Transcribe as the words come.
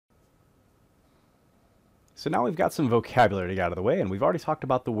So now we've got some vocabulary to get out of the way, and we've already talked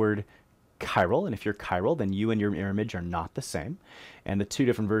about the word chiral, and if you're chiral, then you and your mirror image are not the same. And the two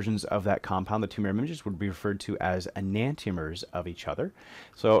different versions of that compound, the two mirror images, would be referred to as enantiomers of each other.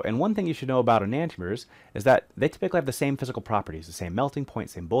 So, and one thing you should know about enantiomers is that they typically have the same physical properties, the same melting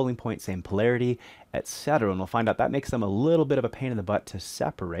point, same boiling point, same polarity, etc. And we'll find out that makes them a little bit of a pain in the butt to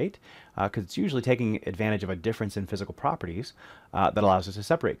separate, because it's usually taking advantage of a difference in physical properties that allows us to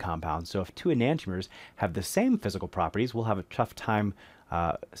separate compounds. So if two enantiomers have the same physical properties, we'll have a tough time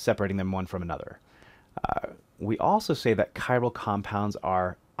separating them one from another. We also say that chiral compounds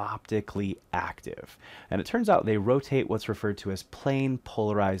are optically active, and it turns out they rotate what's referred to as plane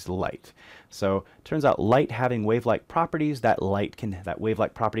polarized light. So it turns out light having wave-like properties, that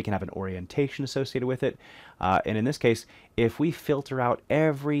wave-like property can have an orientation associated with it, and in this case, if we filter out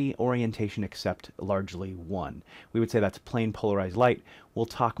every orientation except largely one, we would say that's plane polarized light. We'll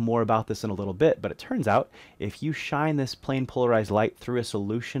talk more about this in a little bit, but it turns out if you shine this plane polarized light through a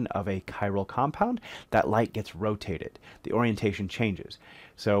solution of a chiral compound, that light gets rotated. The orientation changes.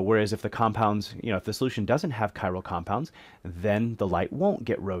 So whereas if the compounds, if the solution doesn't have chiral compounds, then the light won't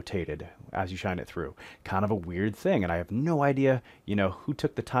get rotated as you shine it through. Kind of a weird thing, and I have no idea, who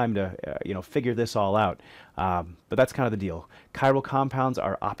took the time to, figure this all out. But that's kind of the deal. Chiral compounds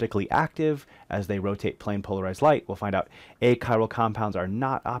are optically active as they rotate plane polarized light. We'll find out achiral compounds are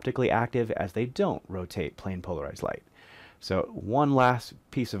not optically active as they don't rotate plane polarized light. So one last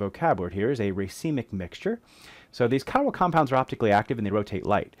piece of vocabulary here is a racemic mixture. So these chiral compounds are optically active and they rotate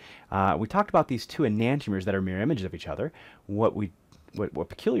light. We talked about these two enantiomers that are mirror images of each other. What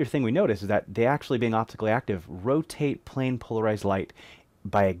peculiar thing we notice is that they actually, being optically active, rotate plane polarized light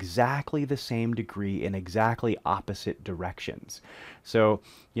by exactly the same degree in exactly opposite directions. So,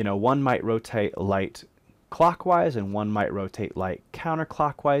 one might rotate light clockwise and one might rotate light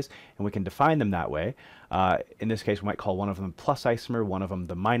counterclockwise, and we can define them that way. In this case, we might call one of them plus isomer, one of them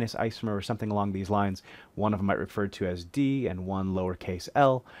the minus isomer, or something along these lines. One of them might be referred to as D and one lowercase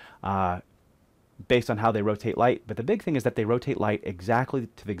l, based on how they rotate light. But the big thing is that they rotate light exactly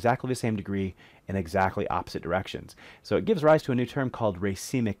the same degree in exactly opposite directions. So it gives rise to a new term called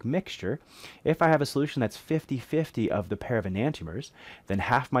racemic mixture. If I have a solution that's 50-50 of the pair of enantiomers, then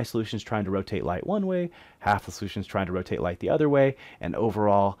half my solution is trying to rotate light one way, half the solution is trying to rotate light the other way, and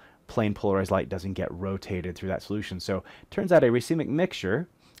overall plane polarized light doesn't get rotated through that solution. So it turns out a racemic mixture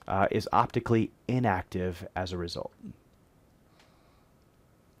is optically inactive as a result.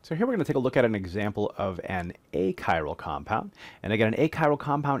 So here we're going to take a look at an example of an achiral compound. And again, an achiral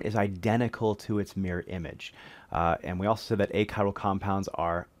compound is identical to its mirror image. And we also said that achiral compounds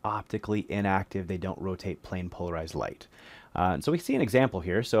are optically inactive. They don't rotate plane polarized light. And so we see an example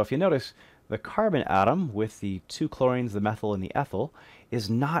here. So if you notice, the carbon atom with the two chlorines, the methyl and the ethyl, is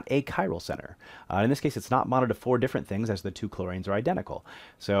not a chiral center. In this case, it's not bonded to four different things as the two chlorines are identical.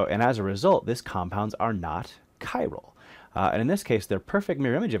 So, and as a result, these compounds are not chiral. And in this case, they're perfect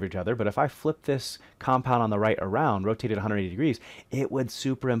mirror image of each other, but if I flip this compound on the right around, rotate it 180 degrees, it would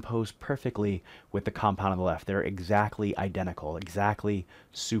superimpose perfectly with the compound on the left. They're exactly identical, exactly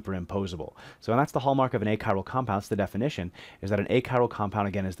superimposable. So, and that's the hallmark of an achiral compound. That's the definition, is that an achiral compound,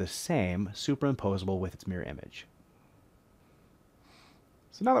 again, is the same, superimposable with its mirror image.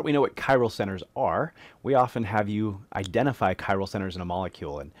 So now that we know what chiral centers are, we often have you identify chiral centers in a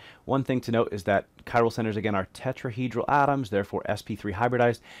molecule. And one thing to note is that chiral centers, again, are tetrahedral atoms, therefore sp3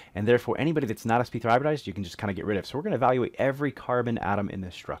 hybridized, and therefore anybody that's not sp3 hybridized, you can just kind of get rid of. So we're going to evaluate every carbon atom in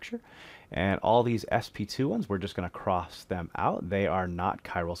this structure. And all these sp2 ones, we're just going to cross them out. They are not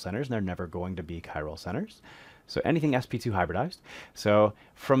chiral centers, and they're never going to be chiral centers. So anything sp2 hybridized. So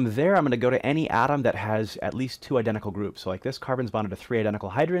from there, I'm going to go to any atom that has at least two identical groups. So like this carbon's bonded to three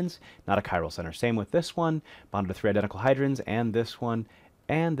identical hydrogens, not a chiral center. Same with this one, bonded to three identical hydrogens, and this one,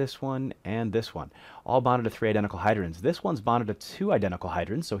 and this one, and this one. All bonded to three identical hydrogens. This one's bonded to two identical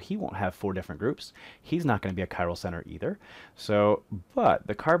hydrogens, so he won't have four different groups. He's not going to be a chiral center either. So, but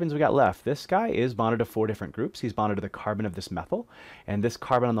the carbons we got left, this guy is bonded to four different groups. He's bonded to the carbon of this methyl, and this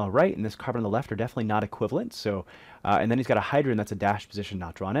carbon on the right and this carbon on the left are definitely not equivalent. So, and then he's got a hydrogen that's a dash position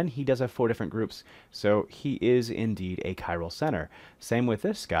not drawn in. He does have four different groups, so he is indeed a chiral center. Same with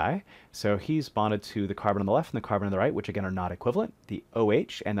this guy. So he's bonded to the carbon on the left and the carbon on the right, which again are not equivalent. The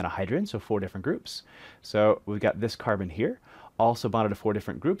OH and then a hydrogen, so four different groups. So we've got this carbon here, also bonded to four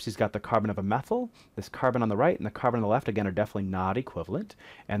different groups. He's got the carbon of a methyl, this carbon on the right, and the carbon on the left, again, are definitely not equivalent,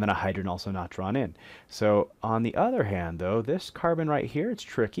 and then a hydrogen also not drawn in. So on the other hand, though, this carbon right here, it's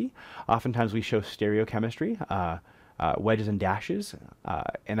tricky. Oftentimes we show stereochemistry. wedges and dashes,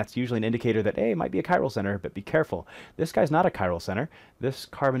 and that's usually an indicator that, hey, it might be a chiral center, but be careful. This guy's not a chiral center. This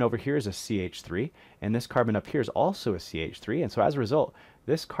carbon over here is a CH3, and this carbon up here is also a CH3, and so as a result,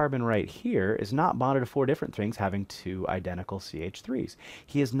 this carbon right here is not bonded to 4 different things having 2 identical CH3s.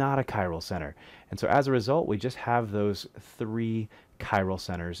 He is not a chiral center. And so as a result, we just have those 3 chiral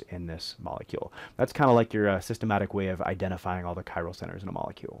centers in this molecule. That's kind of like your systematic way of identifying all the chiral centers in a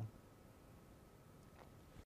molecule.